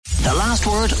the last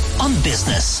word on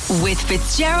business. With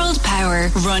Fitzgerald Power,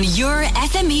 run your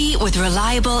SME with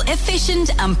reliable, efficient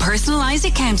and personalised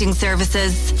accounting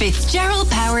services.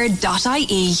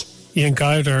 FitzgeraldPower.ie. Ian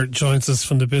Guyder joins us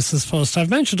from the Business Post. I've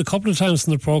mentioned a couple of times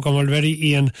in the programme already,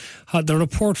 Ian, the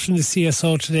report from the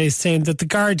CSO today saying that the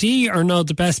Gardaí are now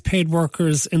the best paid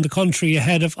workers in the country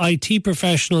ahead of IT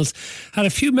professionals. Had a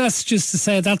few messages to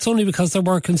say that's only because they're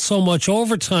working so much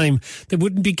overtime. They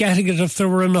wouldn't be getting it if there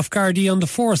were enough Gardaí on the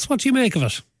force. What do you make of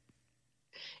it?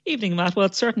 Evening, Matt. Well,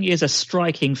 it certainly is a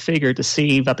striking figure to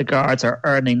see that the guards are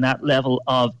earning that level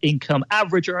of income.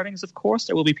 Average earnings, of course,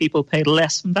 there will be people paid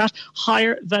less than that.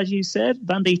 Higher, as you said,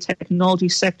 than the technology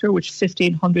sector, which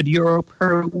 €1,500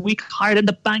 per week. Higher than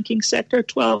the banking sector,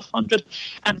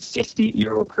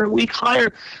 €1,250 per week.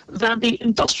 Higher than the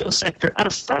industrial sector at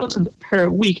 $1,000 per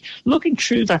week. Looking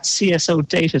through that CSO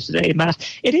data today, Matt,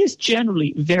 it is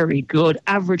generally very good.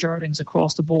 Average earnings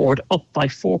across the board up by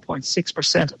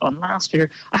 4.6% on last year.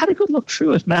 I had a good look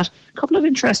through it, Matt. A couple of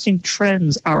interesting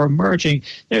trends are emerging.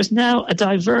 There's now a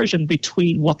diversion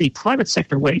between what the private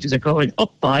sector wages are going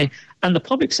up by and the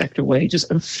public sector wages.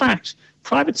 In fact,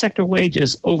 private sector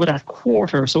wages over that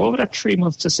quarter, so over that 3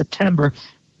 months to September,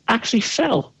 actually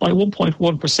fell by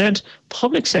 1.1%.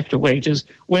 Public sector wages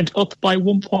went up by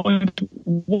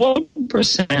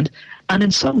 1.1%. And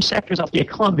in some sectors of the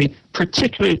economy,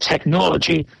 particularly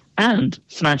technology and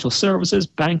financial services,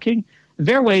 banking,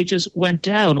 their wages went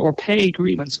down, or pay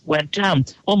agreements went down,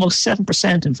 almost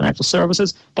 7% in financial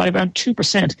services, by around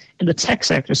 2% in the tech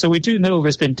sector. So we do know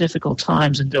there's been difficult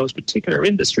times in those particular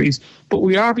industries, but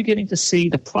we are beginning to see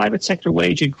the private sector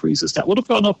wage increases that would have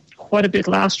gone up quite a bit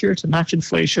last year to match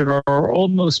inflation or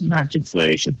almost match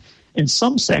inflation. In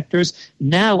some sectors,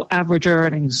 now average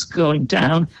earnings going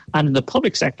down, and in the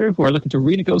public sector, who are looking to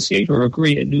renegotiate or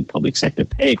agree a new public sector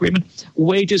pay agreement,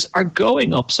 wages are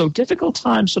going up. So difficult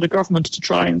times for the government to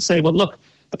try and say, well, look,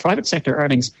 the private sector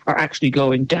earnings are actually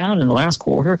going down in the last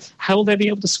quarter. How will they be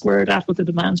able to square that with the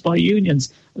demands by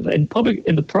unions? In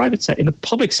the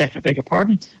public sector, beg your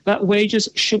pardon, that wages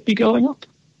should be going up.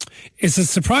 Is it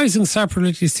surprising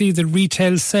separately to see that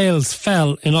retail sales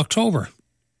fell in October?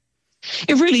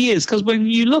 It really is, because when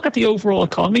you look at the overall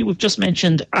economy, we've just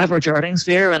mentioned average earnings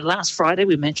there, and last Friday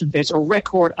we mentioned there's a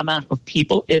record amount of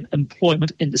people in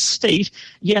employment in the state,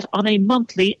 yet on a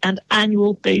monthly and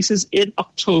annual basis in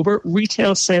October,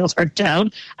 retail sales are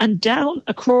down, and down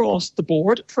across the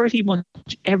board, pretty much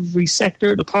every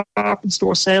sector. The department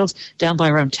store sales down by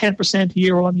around 10%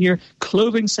 year on year,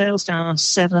 clothing sales down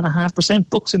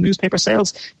 7.5%, books and newspaper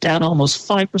sales down almost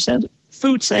 5%.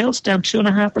 Food sales down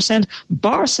 2.5%,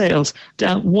 bar sales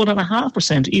down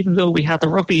 1.5%, even though we had the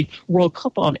Rugby World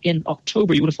Cup on in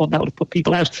October. You would have thought that would have put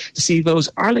people out to see those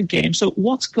Ireland games. So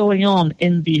what's going on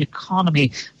in the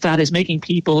economy that is making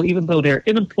people, even though they're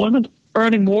in employment,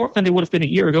 earning more than they would have been a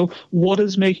year ago? What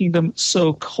is making them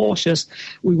so cautious?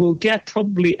 We will get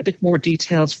probably a bit more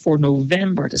details for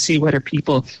November to see whether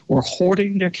people were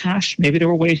hoarding their cash. Maybe they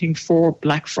were waiting for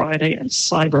Black Friday and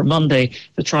Cyber Monday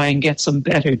to try and get some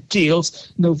better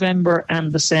deals. November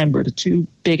and December, the two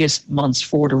biggest months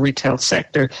for the retail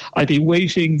sector. I'd be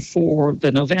waiting for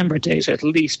the November data at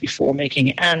least before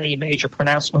making any major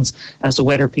pronouncements as to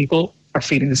whether people are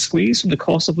feeling the squeeze from the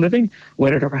cost of living,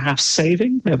 whether they're perhaps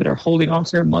saving, maybe they're holding on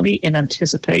to their money in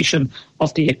anticipation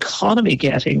of the economy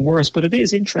getting worse. But it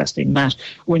is interesting, Matt,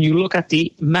 when you look at the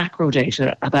macro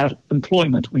data about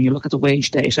employment, when you look at the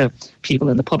wage data, people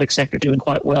in the public sector doing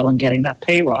quite well and getting that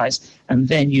pay rise, and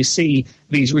then you see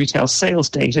these retail sales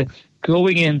data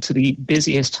going into the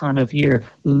busiest time of year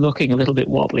looking a little bit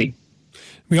wobbly.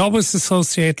 We always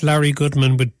associate Larry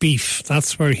Goodman with beef.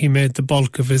 That's where he made the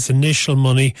bulk of his initial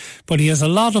money. But he has a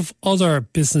lot of other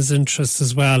business interests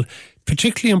as well,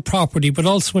 particularly in property, but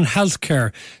also in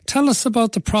healthcare. Tell us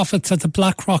about the profits at the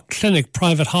Blackrock Clinic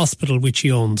private hospital, which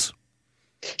he owns.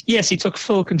 Yes, he took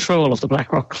full control of the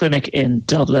Blackrock Clinic in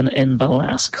Dublin in the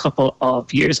last couple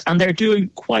of years, and they're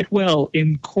doing quite well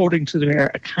according to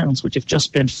their accounts, which have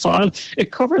just been filed.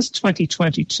 It covers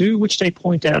 2022, which they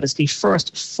point out is the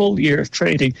first full year of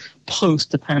trading post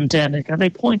the pandemic, and they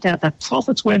point out that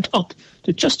profits went up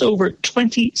to just over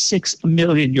 €26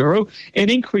 million, an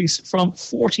increase from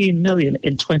 14 million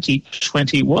in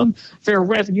 2021. Their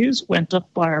revenues went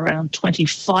up by around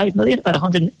 25 million, about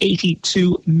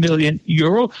 €182 million.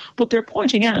 But they're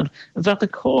pointing out that the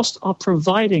cost of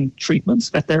providing treatments,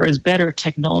 that there is better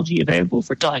technology available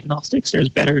for diagnostics, there's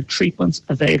better treatments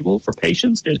available for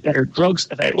patients, there's better drugs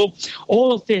available.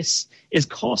 All of this is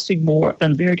costing more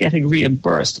than they're getting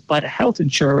reimbursed by the health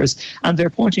insurers. And they're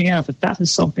pointing out that that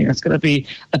is something that's going to be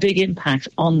a big impact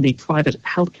on the private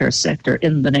healthcare sector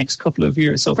in the next couple of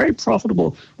years. So very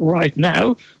profitable right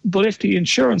now. But if the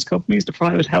insurance companies, the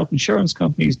private health insurance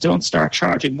companies, don't start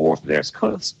charging more for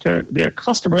their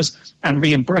customers and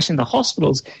reimbursing the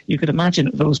hospitals, you could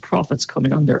imagine those profits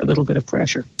coming under a little bit of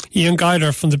pressure. Ian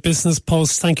Guider from the Business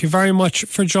Post, thank you very much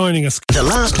for joining us. The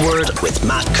Last Word with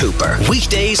Matt Cooper.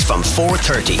 Weekdays from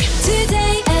 4:30.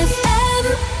 Today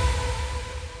FM.